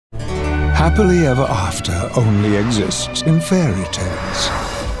happily ever after only exists in fairy tales.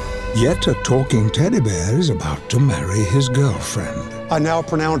 Yet a talking teddy bear is about to marry his girlfriend. I now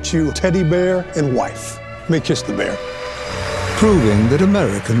pronounce you teddy bear and wife. May kiss the bear. Proving that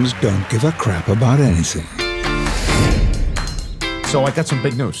Americans don't give a crap about anything. So I got some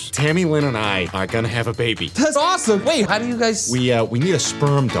big news. Tammy Lynn and I are gonna have a baby. That's awesome. Wait, how do you guys... We need a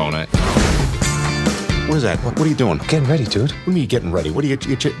sperm donor. What is that? What are you doing? Getting ready, dude. What are you getting ready? What are you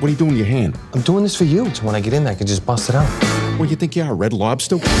doing with your hand? I'm doing this for you, so when I get in there, I can just bust it out. What, you think you are, a red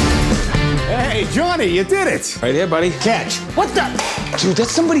lobster? Hey, Johnny, you did it! Right here, buddy. Catch. What the? Dude,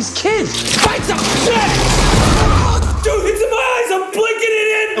 that's somebody's kid. Fight some shit! Dude, it's in my eyes. I'm blinking it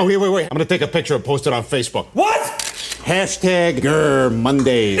in. Oh, wait. I'm gonna take a picture and post it on Facebook. What? Hashtag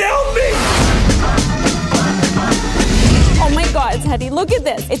Monday. Help me! Oh my God, Teddy, look at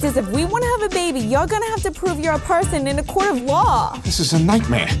this. It says if we want to have a baby, you're gonna have to prove you're a person in a court of law. This is a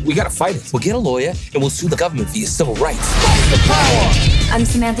nightmare. We gotta fight it. We'll get a lawyer, and we'll sue the government for your civil rights. Fight the power! I'm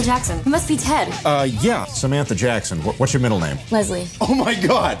Samantha Jackson. You must be Ted. Yeah, Samantha Jackson. What's your middle name? Leslie. Oh my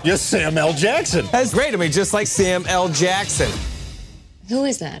God, you're Sam L. Jackson. That's great. I mean, just like Sam L. Jackson. Who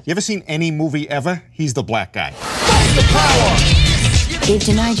is that? You ever seen any movie ever? He's the black guy. Fight the power! They've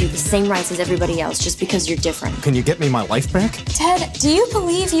denied you the same rights as everybody else just because you're different. Can you get me my life back? Ted, do you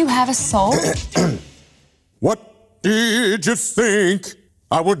believe you have a soul? What did you think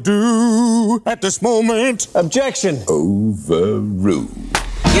I would do at this moment? Objection. Overruled.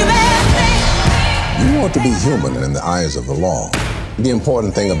 You want to be human in the eyes of the law. The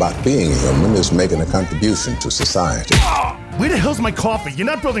important thing about being human is making a contribution to society. Where the hell's my coffee? You're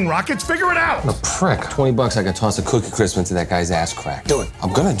not building rockets? Figure it out! What a prick. $20, I can toss a cookie crisp into that guy's ass crack. Do it.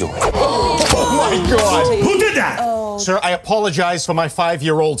 I'm gonna do it. Oh my God! Who did that? Sir, I apologize for my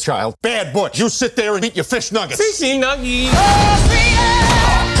 5-year-old child. Bad Butch, you sit there and eat your fish nuggets. Fishy nuggies.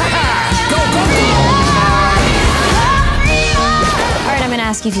 All right, I'm gonna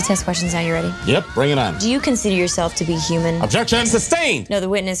ask you a few test questions now. You ready? Yep, bring it on. Do you consider yourself to be human? Objection. Sustained. No, the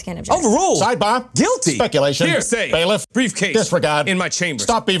witness can object. Overruled. Sidebar. Guilty. Speculation. Hearsay. Bailiff. Briefcase. Disregard. In my chamber.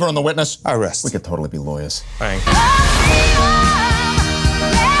 Stop beaver on the witness. Arrest. We could totally be lawyers. Bang.